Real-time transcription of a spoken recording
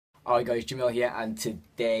Alright guys, Jamil here, and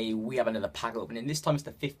today we have another pack opening. This time it's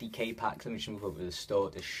the 50k pack. Let me just move over to the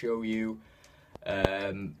store to show you.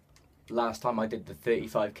 Last time I did the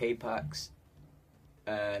 35k packs.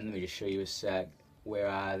 Let me just show you a sec. Where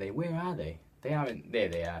are they? Where are they? They aren't. There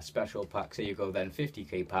they are. Special packs. Here you go then.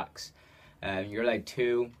 50k packs. You're allowed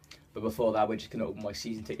 2. But before that, we're just going to open my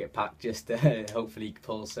season ticket pack just to hopefully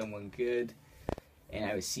pull someone good in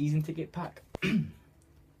our season ticket pack.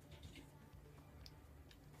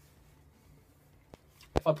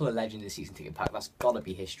 If I pull a legend in the season ticket pack, that's gotta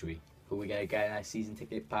be history. Who we're gonna get in our season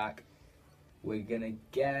ticket pack? We're gonna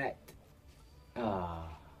get no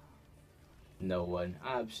one.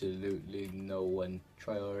 Absolutely no one.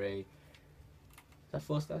 Traore. Is that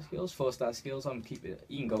 4-star skills? 4-star skills. I'm keeping it.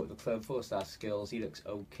 You can go with the club. 4-star skills. He looks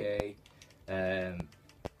okay. There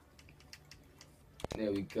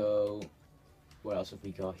we go. What else have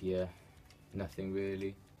we got here? Nothing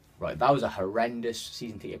really. Right, that was a horrendous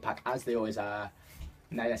season ticket pack, as they always are.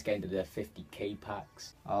 Now let's get into the 50k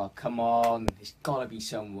packs. Oh, come on. There's gotta be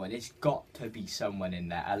someone. There's got to be someone in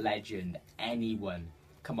there. A legend. Anyone.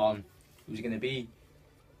 Come on. Who's it gonna be?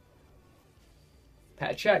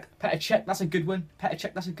 Petr Cech. Petr Cech, that's a good one. Petr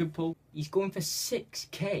Cech, that's a good pull. He's going for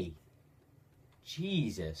 6k.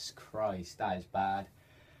 Jesus Christ, that is bad.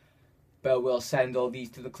 But we'll send all these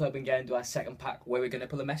to the club and get into our second pack where we're gonna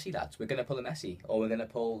pull a Messi, lads. We're gonna pull a Messi. Or we're gonna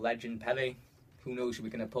pull Legend Pele. Who knows who we're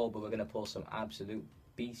gonna pull, but we're gonna pull some absolute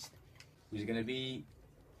beast. Who's it gonna be?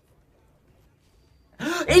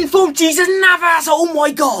 Informed Jesus Navas! Oh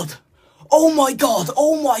my god! Oh my god!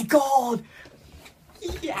 Oh my god!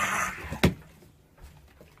 Yeah!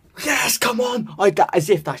 Yes, come on! As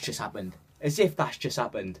if that's just happened. As if that's just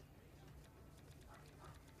happened.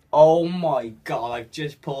 Oh my god, I've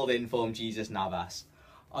just pulled Informed Jesus Navas.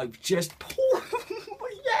 I've just pulled...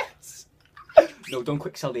 Yes! No, don't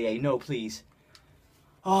quick sell the A. No, please.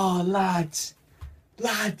 Oh, lads.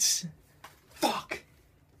 Lads. Fuck.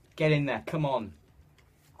 Get in there. Come on.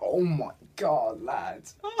 Oh my god,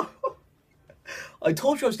 lads. Oh. I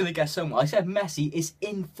told you I was going to get someone. I said Messi is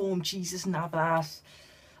Informed Jesus Navas.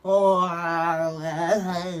 Oh.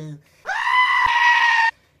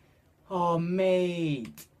 Oh,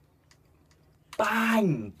 mate.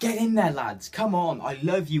 Bang. Get in there, lads. Come on. I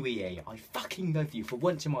love you, EA. I fucking love you for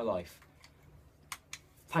once in my life.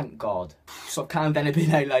 Thank God. So calm down a bit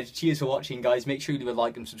now, lads. Cheers for watching, guys. Make sure you leave a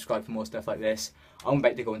like and subscribe for more stuff like this. I'm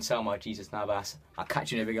about to go and sell my Jesus Navas. I'll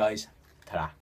catch you in a bit, guys. Ta-da.